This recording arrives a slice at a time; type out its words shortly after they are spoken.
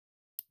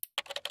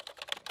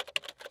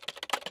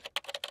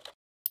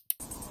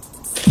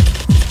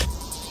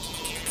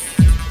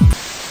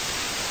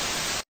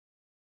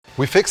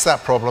We fix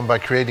that problem by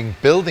creating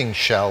building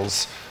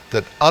shells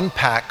that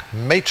unpack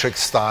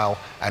matrix style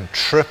and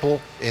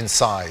triple in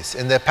size.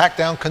 In their pack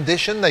down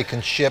condition, they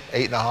can ship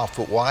 8.5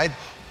 foot wide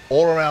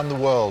all around the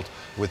world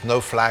with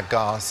no flag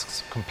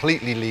gasks,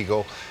 completely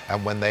legal.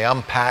 And when they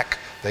unpack,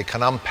 they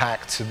can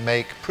unpack to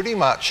make pretty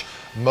much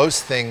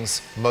most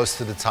things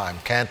most of the time.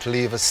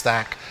 Cantilever,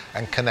 stack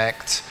and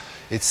connect.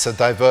 It's a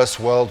diverse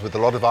world with a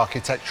lot of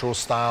architectural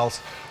styles.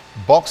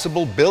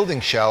 BOXABL building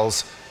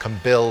shells can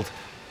build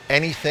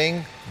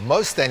anything,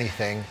 most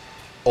anything,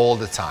 all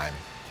the time.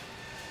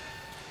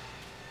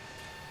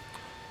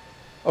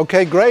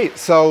 Okay, great.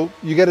 So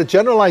you get a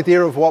general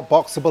idea of what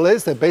BOXABL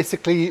is. They're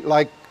basically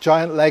like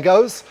giant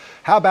Legos.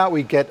 How about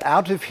we get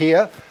out of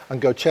here and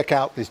go check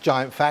out this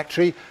giant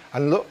factory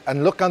and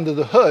look under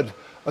the hood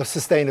of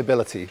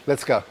sustainability.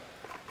 Let's go.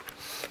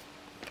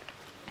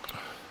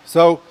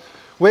 So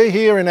we're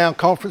here in our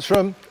conference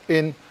room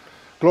in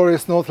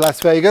glorious North Las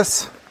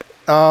Vegas.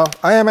 I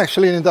am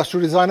actually an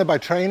industrial designer by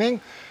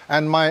training,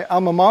 and my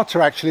alma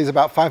mater actually is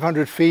about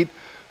 500 feet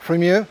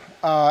from you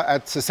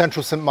at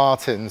Central St.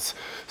 Martin's.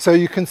 So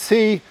you can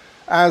see,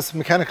 as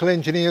mechanical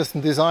engineers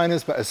and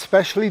designers, but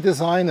especially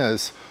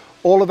designers,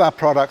 all of our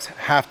products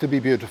have to be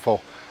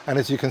beautiful. And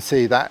as you can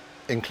see, that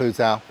includes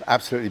our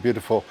absolutely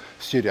beautiful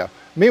studio.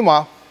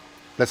 Meanwhile,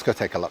 let's go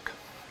take a look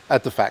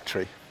at the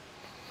factory.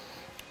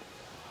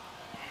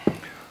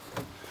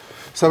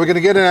 So we're going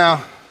to get in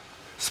our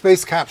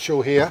space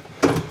capsule here.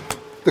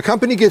 The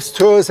company gives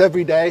tours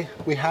every day.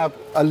 We have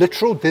a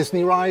literal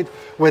Disney ride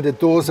where the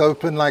doors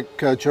open like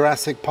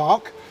Jurassic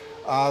Park.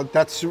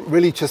 That's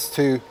really just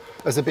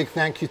as a big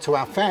thank you to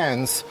our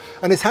fans.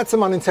 And it's had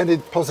some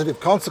unintended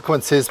positive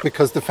consequences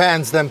because the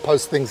fans then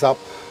post things up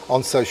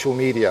on social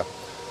media.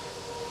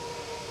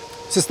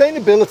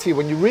 Sustainability,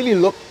 when you really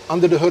look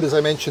under the hood, as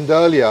I mentioned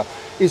earlier,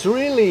 is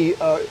really,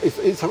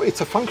 it's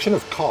a function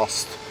of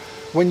cost.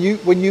 When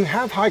you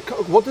have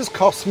what does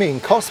cost mean?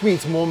 Cost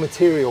means more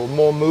material,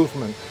 more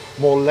movement,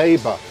 more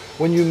labor.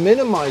 When you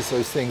minimize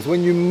those things,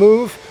 when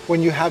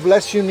you have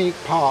less unique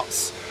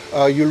parts,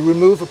 you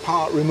remove a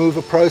part, remove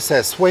a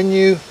process. When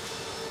you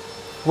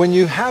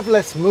have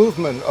less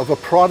movement of a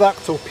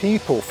product or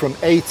people from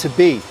A to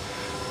B,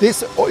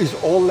 this is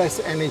all less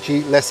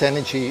energy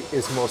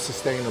is more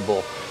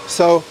sustainable.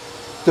 So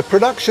the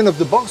production of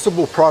the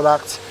BOXABL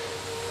product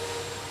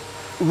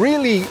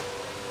really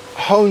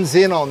hones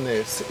in on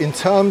this in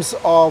terms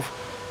of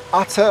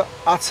utter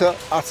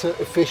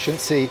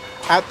efficiency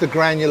at the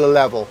granular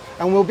level.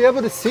 And we'll be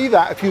able to see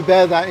that if you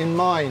bear that in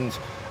mind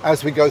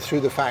as we go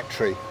through the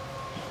factory.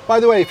 By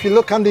the way, if you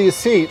look under your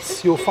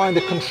seats, you'll find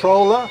a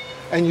controller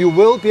and you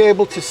will be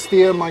able to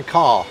steer my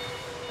car.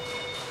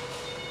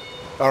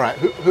 All right,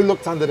 who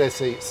looked under their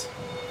seats?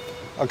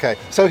 Okay,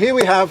 so here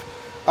we have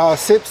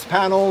SIPS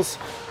panels.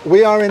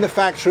 We are in the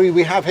factory.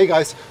 We have, hey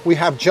guys, we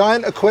have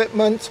giant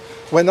equipment.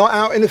 We're not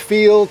out in the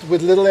field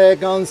with little air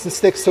guns and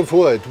sticks of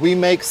wood. We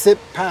make SIP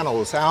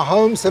panels. Our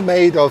homes are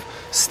made of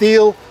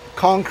steel,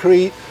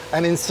 concrete,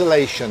 and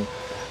insulation.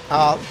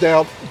 They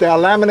are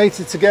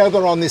laminated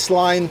together on this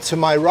line to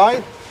my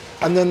right,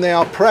 and then they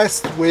are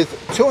pressed with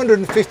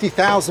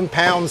 250,000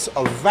 pounds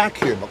of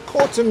vacuum,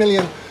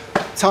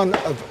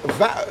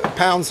 250,000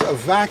 pounds of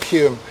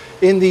vacuum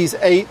in these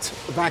 8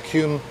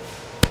 vacuum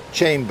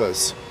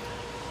chambers.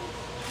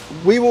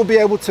 We will be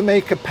able to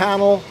make a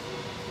panel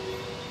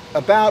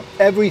about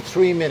every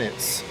 3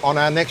 minutes on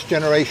our next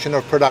generation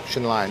of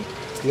production line.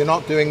 You're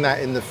not doing that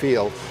in the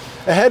field.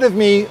 Ahead of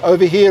me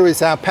over here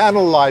is our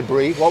panel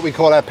library, what we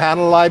call our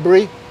panel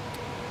library.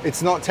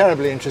 It's not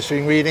terribly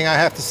interesting reading, I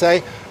have to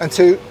say. And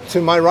to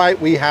my right,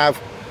 we have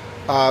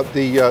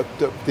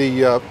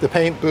the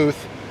paint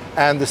booth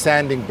and the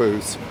sanding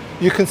booths.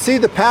 You can see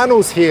the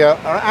panels here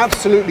are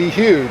absolutely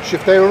huge.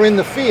 If they were in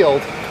the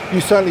field, you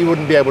certainly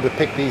wouldn't be able to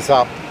pick these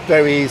up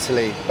very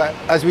easily. But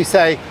as we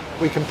say,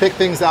 we can pick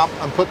things up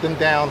and put them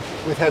down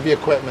with heavy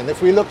equipment.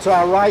 If we look to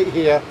our right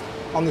here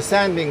on the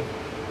sanding,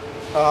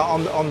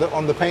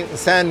 on the paint and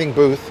sanding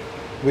booth,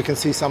 we can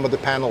see some of the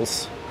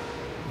panels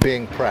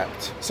being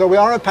prepped. So we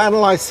are a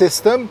panelized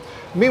system.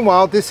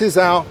 Meanwhile, this is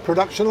our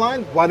production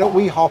line. Why don't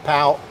we hop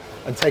out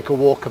and take a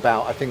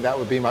walkabout? I think that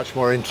would be much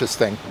more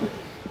interesting.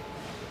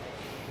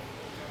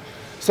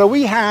 So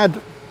we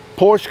had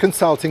Porsche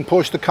Consulting,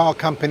 Porsche the car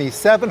company,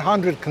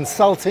 700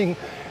 consulting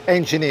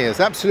engineers,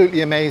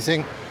 absolutely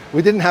amazing.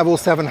 We didn't have all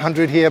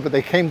 700 here, but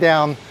they came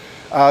down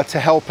to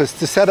help us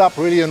to set up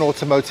really an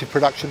automotive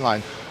production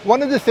line.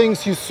 One of the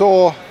things you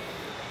saw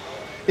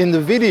in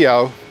the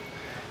video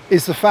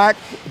is the fact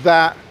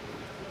that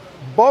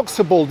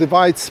BOXABL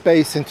divides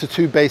space into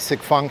 2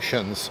 basic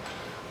functions,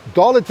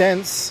 dollar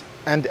dense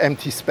and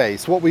empty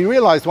space. What we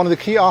realized, one of the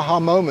key aha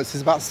moments,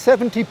 is about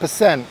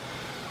 70%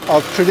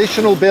 of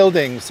traditional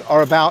buildings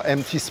are about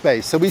empty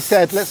space. So we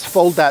said, let's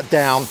fold that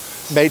down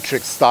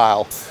matrix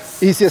style.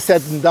 Easier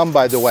said than done,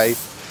 by the way.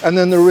 And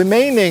then the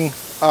remaining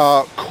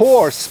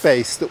core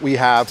space that we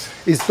have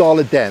is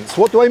dollar dense.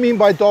 What do I mean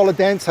by dollar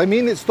dense? I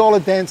mean it's dollar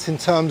dense in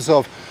terms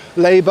of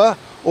labor.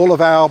 All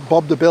of our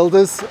Bob the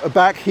Builders are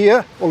back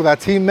here, all of our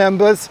team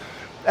members.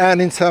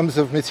 And in terms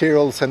of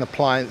materials and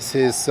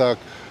appliances,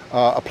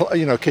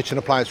 you know, kitchen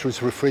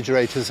appliances,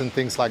 refrigerators and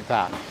things like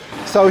that.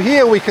 So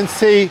here we can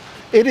see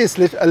it is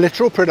a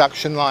literal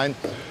production line.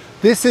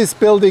 This is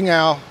building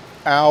our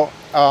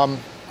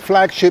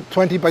flagship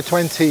 20 by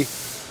 20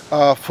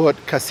 foot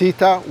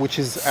casita, which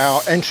is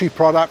our entry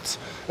product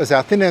as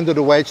our thin end of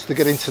the wedge to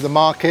get into the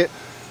market.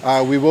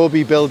 We will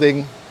be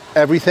building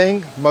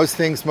everything, most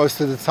things,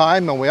 most of the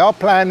time, and we are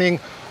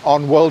planning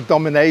on world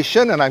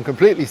domination, and I'm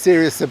completely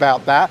serious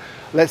about that.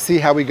 Let's see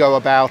how we go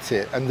about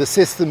it and the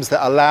systems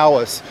that allow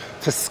us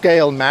to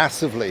scale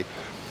massively.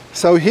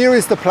 So here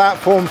is the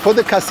platform for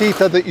the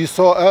casita that you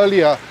saw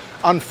earlier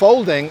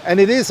unfolding, and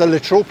it is a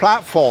literal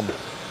platform.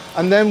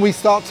 And then we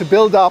start to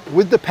build up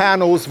with the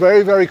panels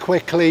very, very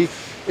quickly.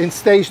 In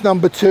stage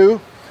number 2,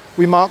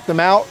 we mark them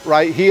out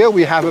right here.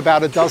 We have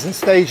about a dozen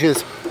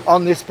stages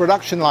on this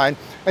production line.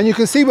 And you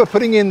can see we're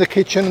putting in the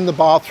kitchen and the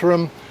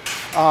bathroom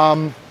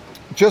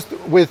just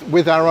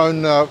with our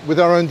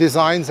own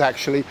designs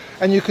actually.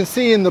 And you can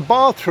see in the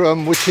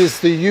bathroom, which is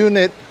the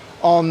unit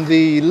on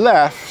the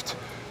left,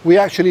 we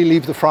actually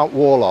leave the front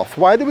wall off.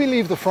 Why do we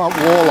leave the front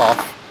wall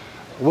off?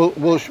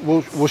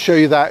 We'll show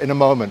you that in a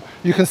moment.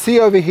 You can see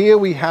over here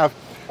we have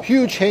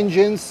huge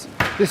hinges.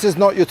 This is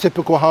not your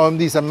typical home.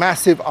 These are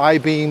massive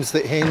I-beams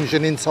that hinge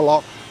and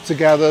interlock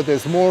together.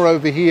 There's more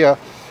over here.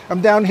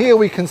 And down here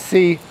we can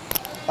see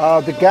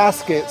the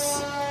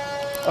gaskets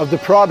of the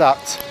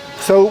product.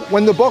 So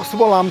when the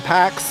BOXABL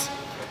unpacks,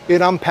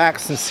 it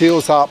unpacks and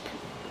seals up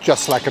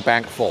just like a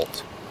bank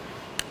vault.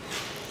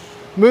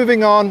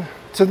 Moving on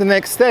to the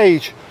next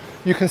stage,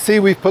 you can see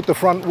we've put the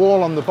front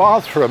wall on the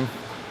bathroom,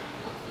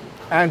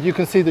 and you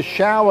can see the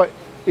shower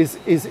is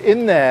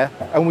in there,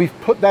 and we've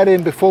put that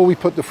in before we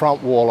put the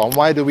front wall on.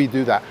 Why do we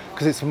do that?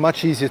 Because it's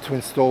much easier to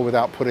install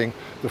without putting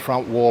the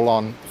front wall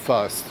on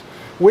first.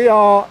 We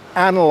are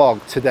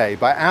analog today.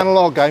 By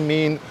analog, I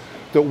mean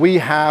that we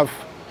have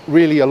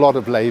really a lot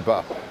of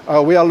labor.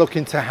 We are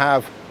looking to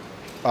have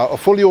a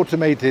fully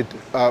automated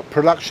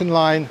production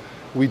line.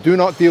 We do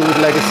not deal with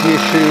legacy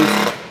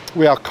issues.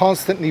 We are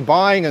constantly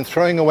buying and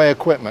throwing away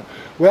equipment.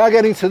 We are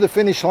getting to the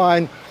finish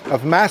line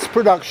of mass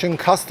production,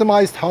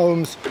 customized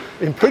homes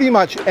in pretty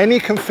much any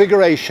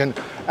configuration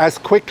as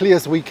quickly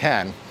as we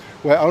can.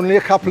 We're only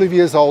a couple of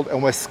years old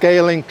and we're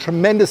scaling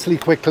tremendously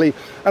quickly.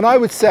 And I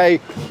would say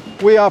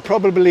we are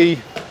probably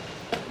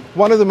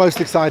one of the most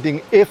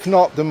exciting, if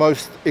not the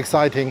most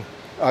exciting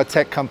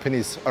tech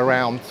companies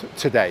around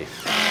today.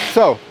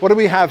 So what do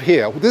we have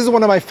here? This is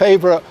one of my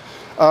favorite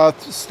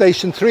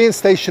station 3 and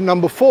station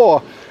number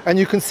 4. And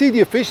you can see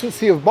the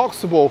efficiency of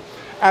BOXABL.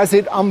 As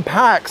it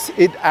unpacks,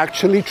 it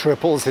actually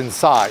triples in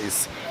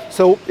size.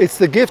 So it's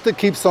the gift that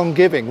keeps on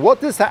giving. What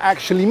does that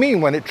actually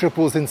mean when it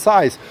triples in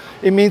size?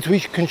 It means we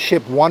can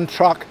ship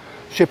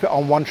it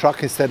on one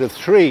truck instead of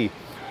 3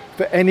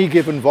 for any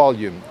given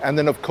volume. And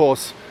then of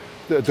course,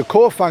 the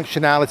core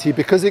functionality,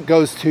 because it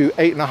goes to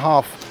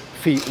 8.5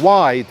 feet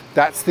wide,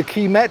 that's the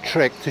key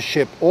metric to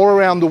ship all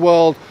around the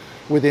world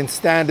within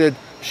standard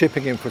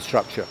shipping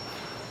infrastructure.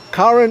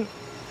 Current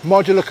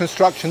modular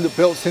construction that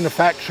builds in a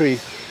factory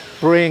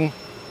bring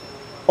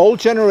old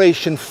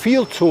generation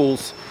field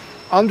tools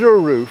under a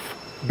roof,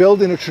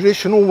 build in a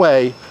traditional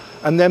way,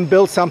 and then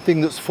build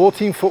something that's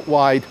 14 foot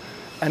wide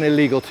and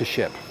illegal to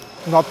ship.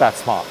 Not that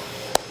smart.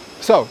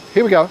 So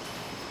here we go.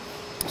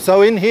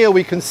 So in here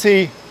we can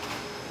see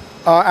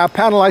our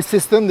panelized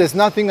system. There's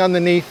nothing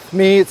underneath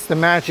me. It's the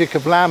magic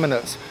of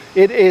laminates.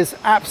 It is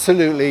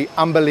absolutely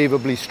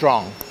unbelievably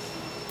strong.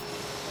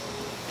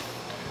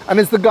 And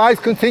as the guys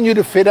continue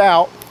to fit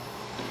out,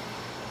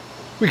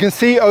 we can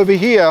see over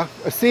here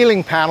a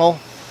ceiling panel.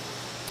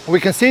 We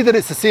can see that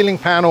it's a ceiling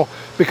panel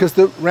because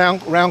the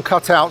round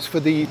cutouts for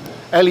the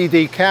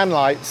LED can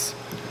lights.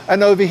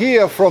 And over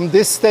here, from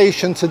this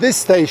station to this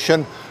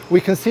station,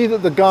 we can see that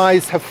the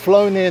guys have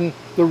flown in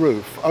the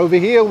roof. Over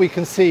here, we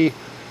can see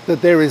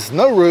that there is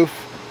no roof.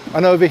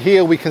 And over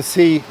here, we can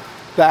see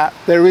that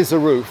there is a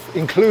roof,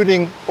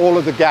 including all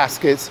of the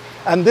gaskets.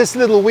 And this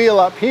little wheel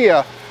up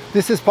here,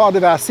 this is part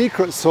of our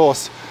secret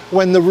sauce.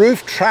 When the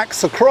roof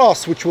tracks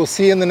across, which we'll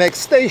see in the next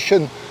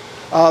station,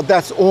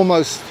 that's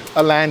almost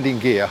a landing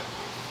gear.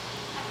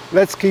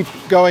 Let's keep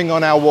going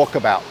on our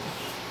walkabout.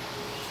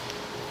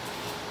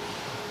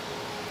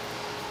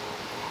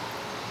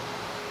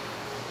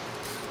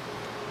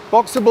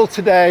 BOXABL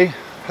today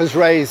has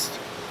raised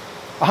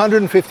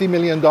 $150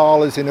 million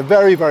in a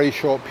very, very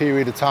short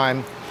period of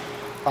time.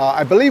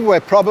 I believe we're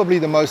probably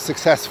the most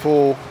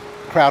successful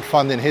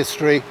crowdfund in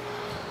history,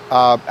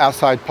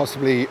 outside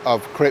possibly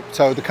of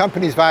crypto. The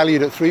company's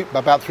valued at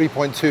about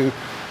 $3.2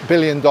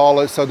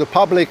 billion. So the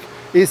public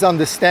is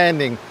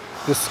understanding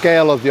the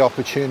scale of the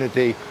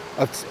opportunity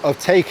of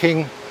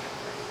taking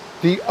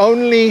the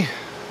only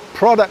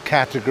product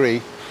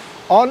category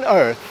on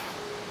earth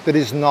that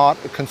is not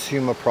a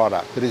consumer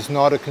product,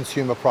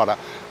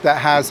 that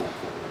has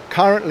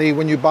currently,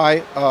 when you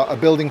buy a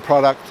building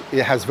product,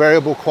 it has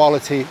variable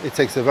quality. It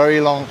takes a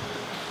very long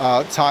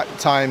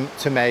time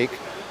to make.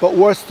 But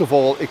worst of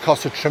all, it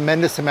costs a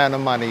tremendous amount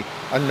of money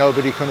and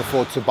nobody can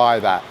afford to buy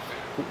that.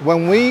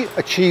 when we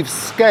achieve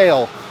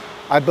scale,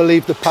 I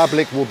believe the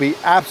public will be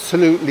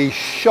absolutely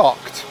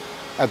shocked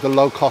at the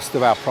low cost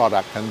of our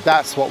product. And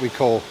that's what we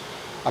call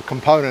a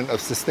component of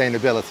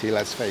sustainability,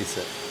 let's face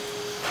it.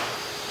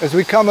 As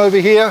we come over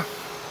here,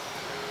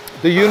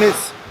 the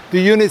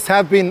units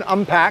have been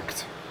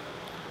unpacked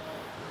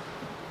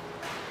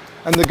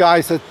and the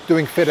guys are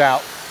doing fit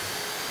out.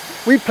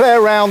 We play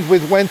around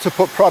with when to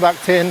put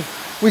product in.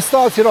 We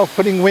started off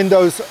putting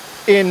windows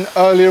in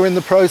earlier in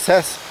the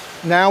process.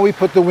 Now we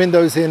put the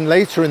windows in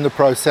later in the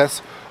process.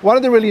 One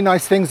of the really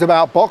nice things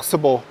about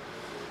BOXABL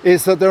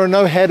is that there are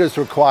no headers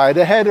required.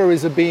 A header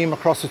is a beam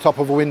across the top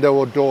of a window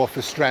or door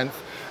for strength.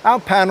 Our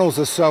panels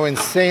are so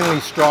insanely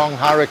strong,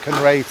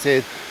 hurricane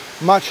rated,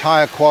 much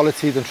higher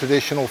quality than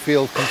traditional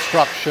field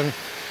construction,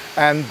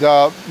 and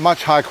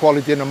much higher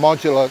quality than a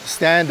modular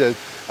standard.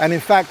 And in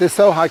fact, they're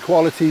so high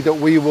quality that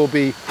we will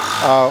be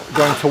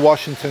going to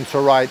Washington to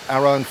write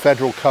our own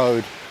federal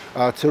code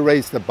to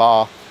raise the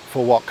bar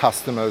for what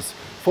customers,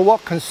 for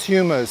what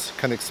consumers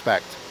can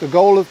expect. The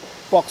goal of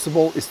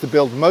BOXABL is to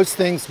build most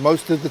things,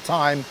 most of the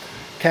time,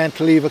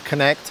 cantilever,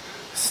 connect,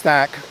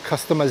 stack,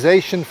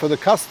 customization for the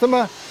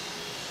customer,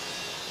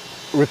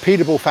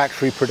 repeatable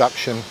factory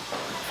production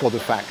for the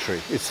factory.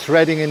 It's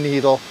threading a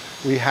needle.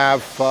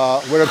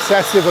 We're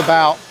obsessive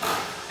about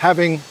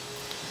having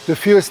the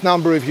fewest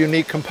number of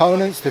unique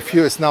components, the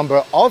fewest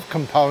number of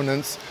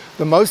components,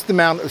 the most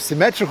amount of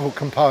symmetrical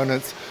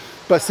components,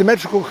 but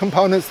symmetrical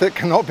components that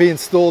cannot be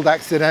installed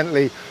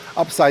accidentally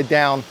upside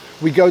down.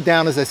 We go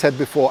down, as I said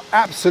before,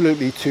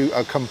 absolutely to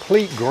a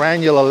complete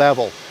granular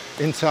level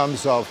in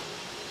terms of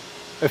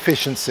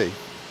efficiency.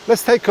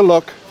 Let's take a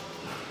look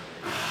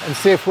and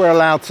see if we're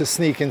allowed to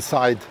sneak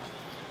inside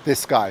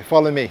this guy.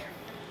 Follow me.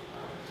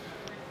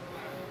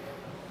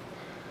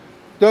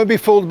 Don't be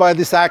fooled by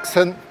this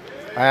accent.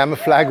 I am a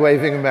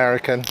flag-waving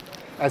American,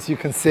 as you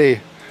can see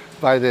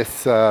by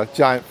this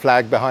giant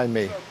flag behind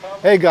me.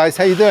 Hey guys,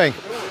 how you doing?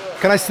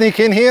 Can I sneak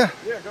in here?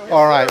 Yeah, go ahead.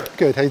 All right,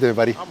 good. How you doing,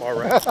 buddy? I'm all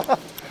right.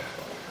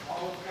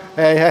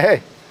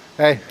 Hey.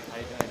 Hey,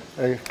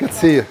 good to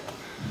see you.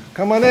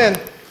 Come on in.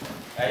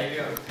 How you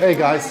doing? Hey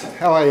guys,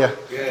 how are you?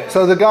 Good.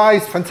 So the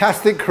guys,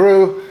 fantastic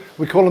crew.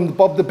 We call them the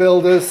Bob the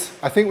Builders.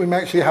 I think we may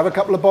actually have a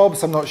couple of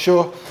Bobs, I'm not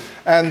sure.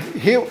 And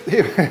here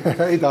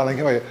hey darling,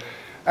 how are you?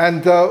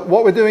 And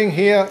what we're doing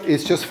here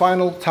is just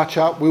final touch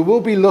up. We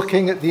will be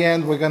looking at the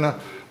end, we're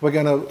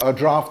gonna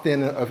draft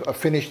in a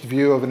finished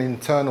view of an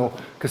internal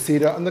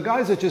casita. And the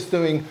guys are just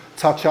doing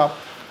touch up.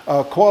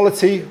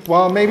 Quality,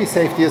 well, maybe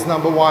safety is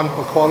number one,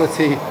 but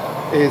quality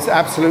is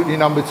absolutely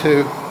number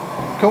two.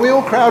 Can we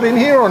all crowd in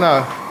here or no?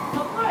 Of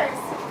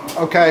course.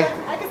 Okay.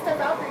 I can step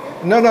out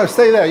for you. No,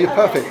 stay there, you're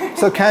perfect.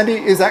 So Candy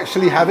is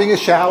actually having a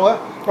shower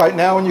right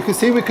now, and you can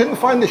see we couldn't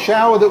find the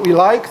shower that we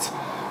liked.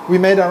 We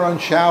made our own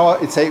shower,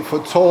 it's 8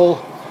 foot tall.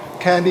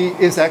 Candy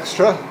is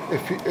extra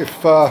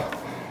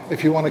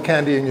if you want a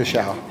candy in your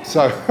shower.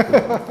 So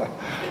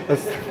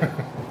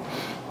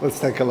let's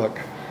take a look.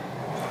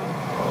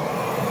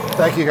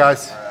 Thank you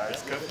guys.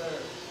 That's good.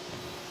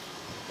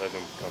 Let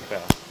them come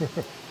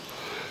fast.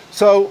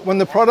 So when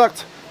the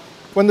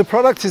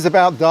product is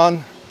about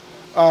done,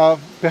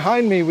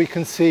 behind me we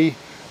can see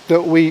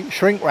that we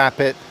shrink wrap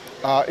it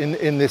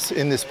in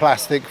this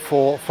plastic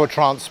for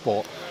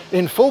transport.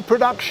 In full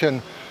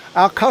production,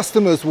 our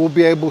customers will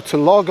be able to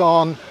log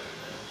on,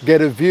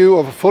 get a view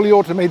of a fully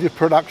automated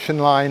production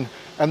line,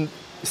 and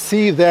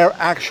see their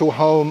actual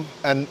home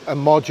and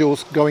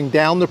modules going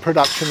down the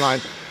production line.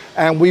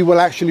 And we will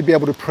actually be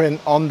able to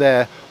print on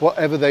there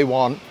whatever they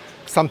want.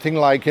 Something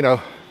like, you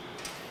know,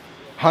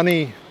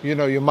 honey, you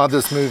know, your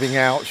mother's moving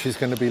out, she's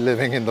going to be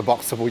living in the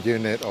BOXABL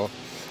unit,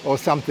 or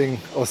something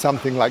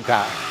like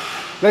that.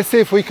 Let's see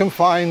if we can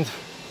find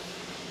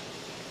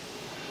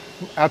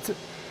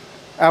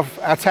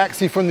our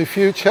taxi from the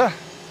future.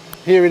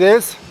 Here it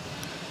is,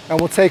 and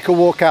we'll take a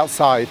walk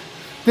outside.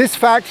 This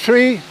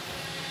factory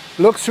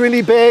looks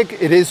really big.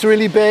 It is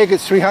really big.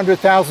 It's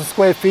 300,000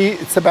 square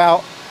feet. It's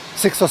about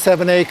 6 or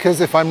 7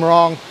 acres. If I'm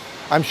wrong,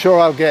 I'm sure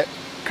I'll get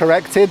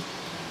corrected.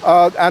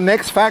 Our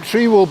next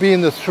factory will be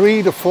in the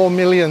 3 to 4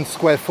 million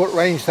square foot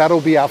range.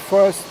 That'll be our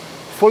first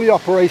fully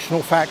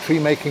operational factory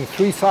making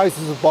 3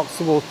 sizes of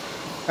BOXABL.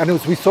 And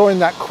as we saw in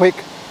that quick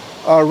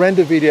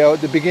render video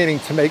at the beginning,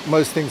 to make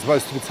most things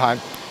most of the time.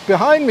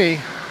 Behind me,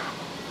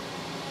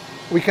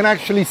 we can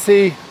actually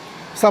see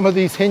some of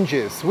these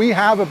hinges. We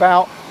have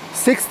about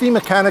 60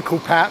 mechanical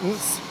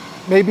patents,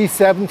 maybe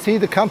 70.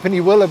 The company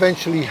will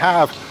eventually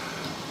have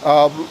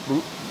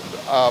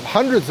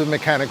hundreds of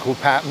mechanical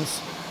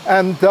patents,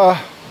 and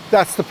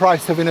that's the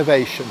price of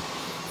innovation.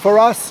 For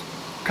us,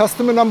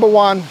 customer number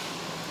 1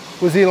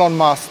 was Elon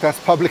Musk. That's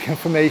public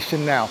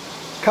information now.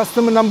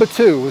 Customer number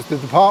 2 was the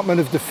Department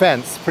of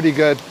Defense. Pretty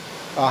good,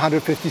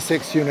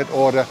 156 unit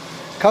order.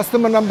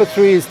 Customer number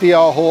 3 is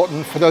D.R.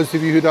 Horton. For those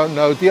of you who don't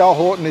know, D.R.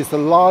 Horton is the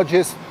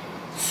largest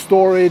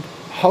storied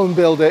home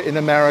builder in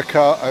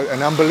America,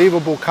 an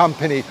unbelievable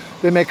company.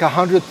 They make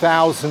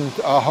 100,000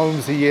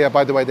 homes a year.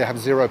 By the way, they have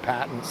 0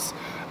 patents.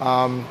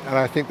 And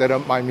I think they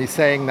don't mind me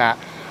saying that.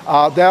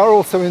 They are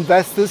also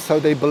investors, so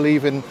they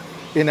believe in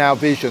in our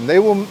vision.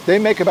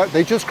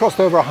 They just crossed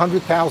over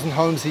 100,000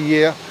 homes a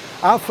year.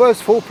 Our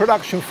first full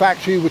production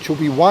factory, which will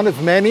be one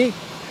of many,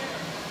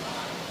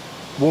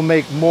 will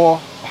make more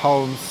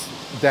homes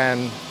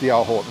than the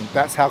R. Horton.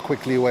 That's how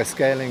quickly we're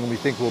scaling, and we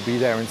think we'll be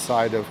there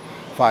inside of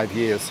 5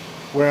 years.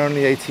 We're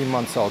only 18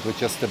 months old, we're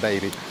just a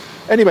baby.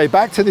 Anyway,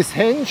 back to this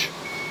hinge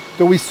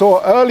that we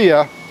saw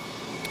earlier.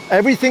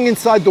 Everything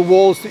inside the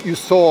walls that you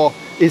saw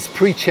is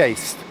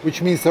pre-chased,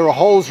 which means there are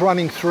holes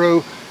running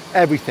through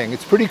everything.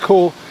 It's pretty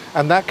cool,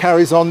 and that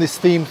carries on this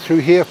theme through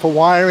here for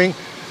wiring.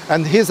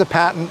 And here's a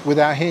pattern with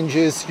our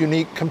hinges,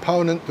 unique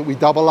component that we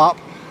double up.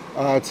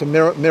 It's a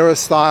mirror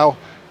style.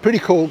 Pretty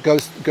cool,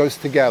 goes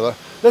together.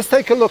 Let's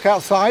take a look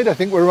outside. I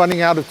think we're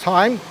running out of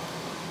time.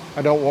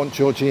 I don't want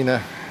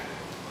Georgina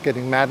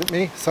getting mad at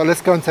me. So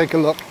let's go and take a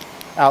look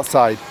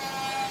outside.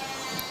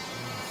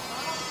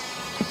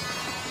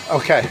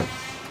 Okay.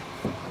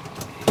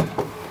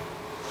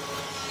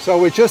 So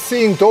we're just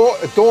seeing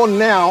dawn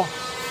now.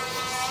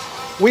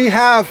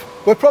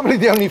 We're probably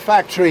the only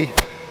factory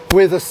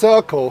with a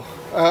circle,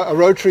 a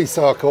rotary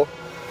circle.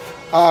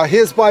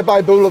 Here's Bye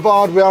Bye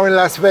Boulevard. We are in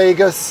Las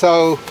Vegas,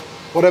 so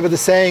whatever the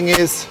saying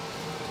is,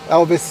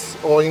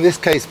 Elvis, or in this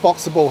case,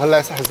 BOXABL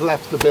has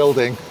left the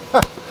building.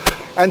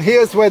 And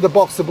here's where the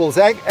BOXABLs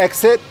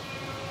exit.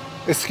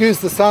 Excuse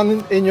the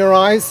sun in your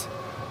eyes.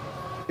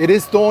 It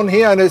is dawn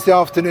here, and it's the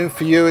afternoon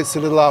for you. It's a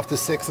little after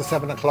 6 or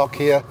 7 o'clock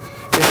here.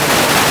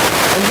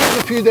 And here's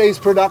a few days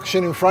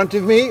production in front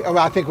of me.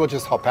 I think we'll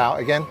just hop out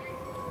again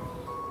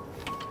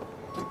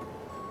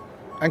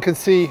and can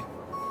see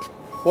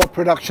what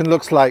production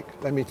looks like.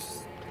 Let me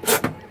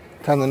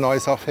turn the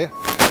noise off here.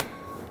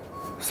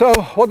 So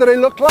what do they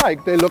look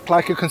like? They look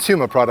like a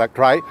consumer product,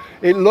 right?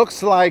 It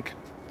looks like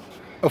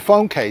a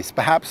phone case,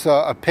 perhaps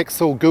a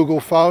Pixel Google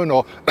phone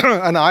or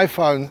an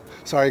iPhone,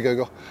 sorry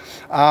Google,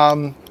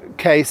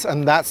 case,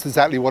 and that's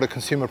exactly what a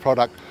consumer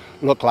product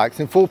look like.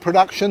 In full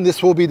production,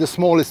 this will be the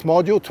smallest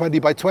module, 20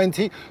 by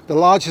 20. The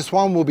largest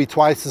one will be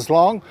twice as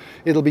long.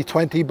 It'll be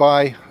 20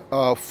 by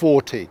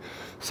 40.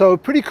 So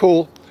pretty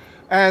cool.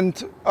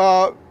 And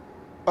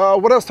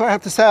what else do I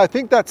have to say? I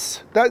think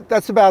that's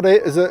about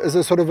it as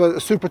a sort of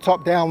a super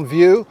top-down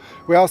view.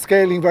 We are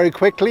scaling very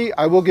quickly.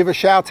 I will give a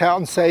shout out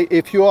and say,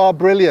 if you are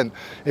brilliant,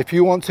 if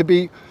you want to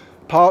be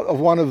part of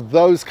one of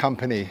those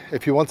companies,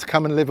 if you want to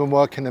come and live and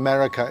work in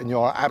America and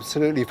you're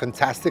absolutely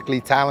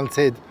fantastically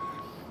talented,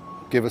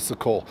 give us a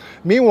call.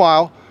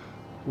 Meanwhile,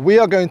 we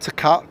are going to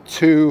cut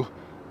to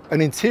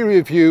an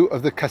interior view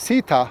of the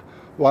casita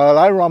while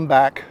I run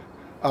back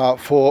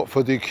for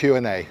the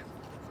Q&A.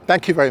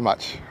 Thank you very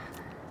much.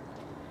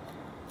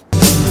 Oh,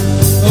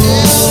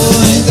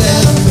 ain't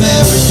that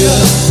America?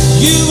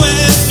 You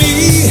and